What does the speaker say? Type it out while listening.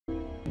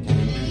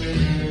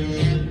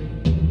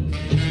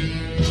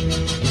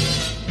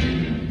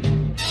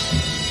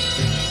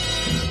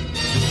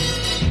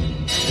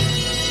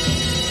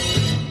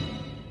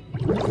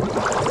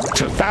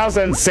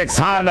2006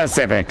 Honda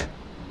Civic.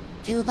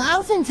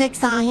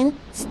 2006 Iron.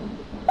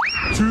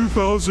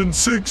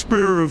 2006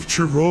 pair of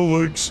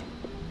Chevrolex.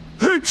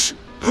 Hicks.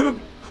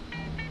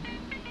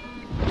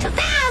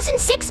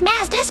 2006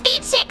 Mazda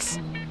Speed 6.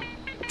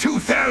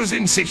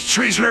 2006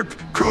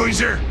 Chrysler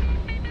Cruiser.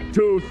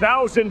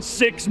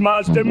 2006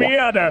 Mazda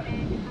Miata.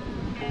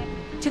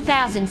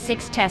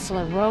 2006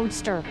 Tesla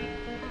Roadster.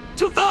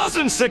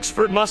 2006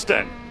 Ford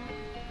Mustang.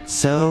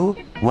 So,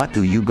 what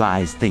do you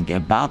guys think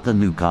about the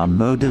new car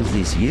models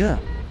this year?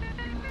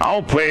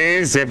 Oh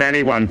please, if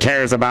anyone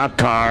cares about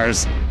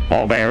cars,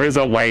 well there is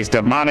a waste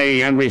of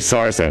money and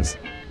resources.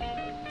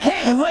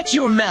 Hey, watch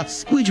your mouth,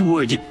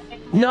 Squidward.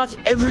 Not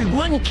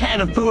everyone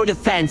can afford a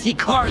fancy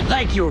car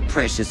like your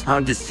precious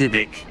Honda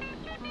Civic.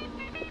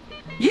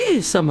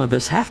 Yeah, some of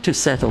us have to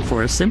settle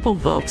for a simple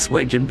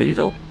Volkswagen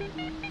Beetle.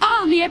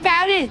 Tell me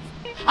about it.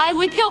 I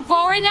would go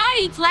for a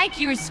night like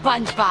your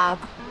SpongeBob.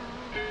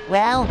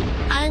 Well,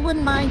 I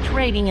wouldn't mind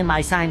trading in my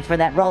sign for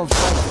that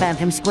Rolls-Royce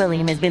Phantom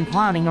Squilliam has been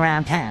flaunting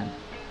around town.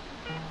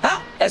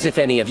 Ah, as if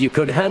any of you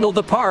could handle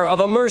the power of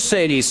a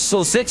Mercedes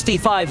so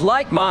 65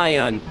 like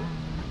mine.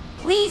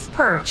 Please,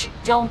 Perch,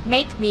 don't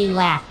make me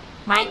laugh.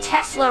 My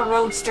Tesla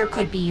Roadster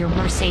could be your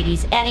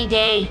Mercedes any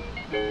day.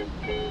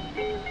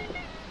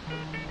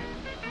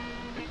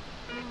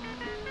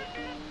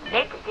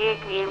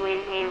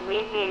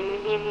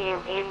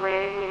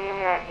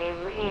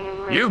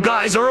 You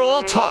guys are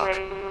all talk.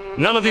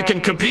 None of you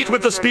can compete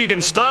with the speed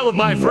and style of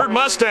my Ford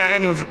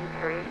Mustang.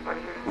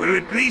 Well,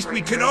 at least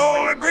we can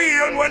all agree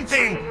on one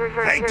thing.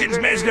 Plankton's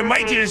Mazda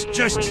Mighty is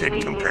just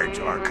it compared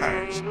to our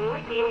cars.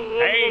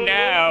 Hey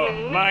now,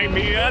 my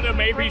Miata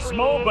may be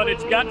small, but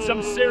it's got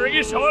some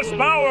serious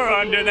horsepower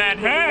under that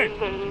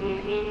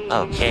hood.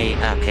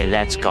 Okay,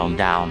 let's calm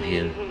down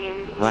here.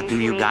 What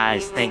do you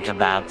guys think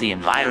about the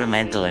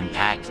environmental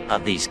impact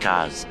of these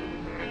cars?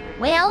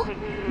 Well,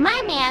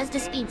 my Mazda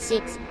Speed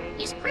 6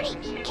 is pretty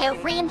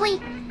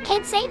eco-friendly.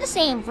 Can't say the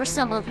same for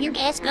some of you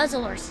gas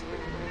guzzlers.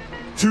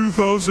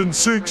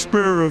 2006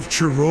 pair of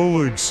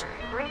Chevrolex.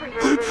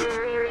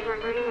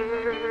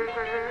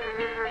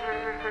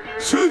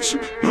 Such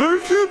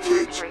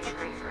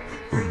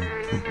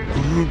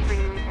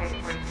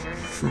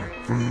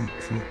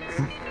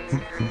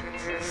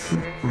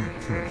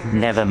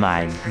Never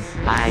mind.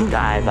 I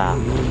dive out.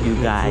 You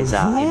guys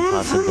are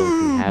impossible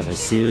to have a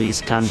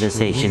serious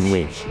conversation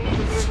with.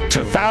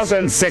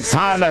 2006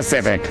 Honda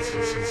Civic.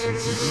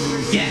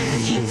 Yeah,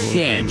 he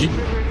said.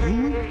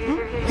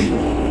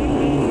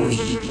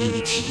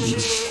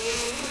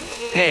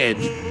 Head.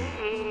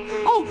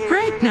 Oh,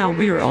 great, now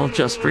we're all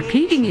just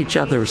repeating each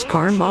other's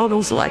car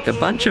models like a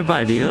bunch of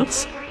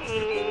idiots.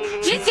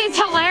 This is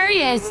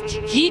hilarious.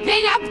 Keep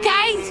it up,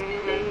 guys.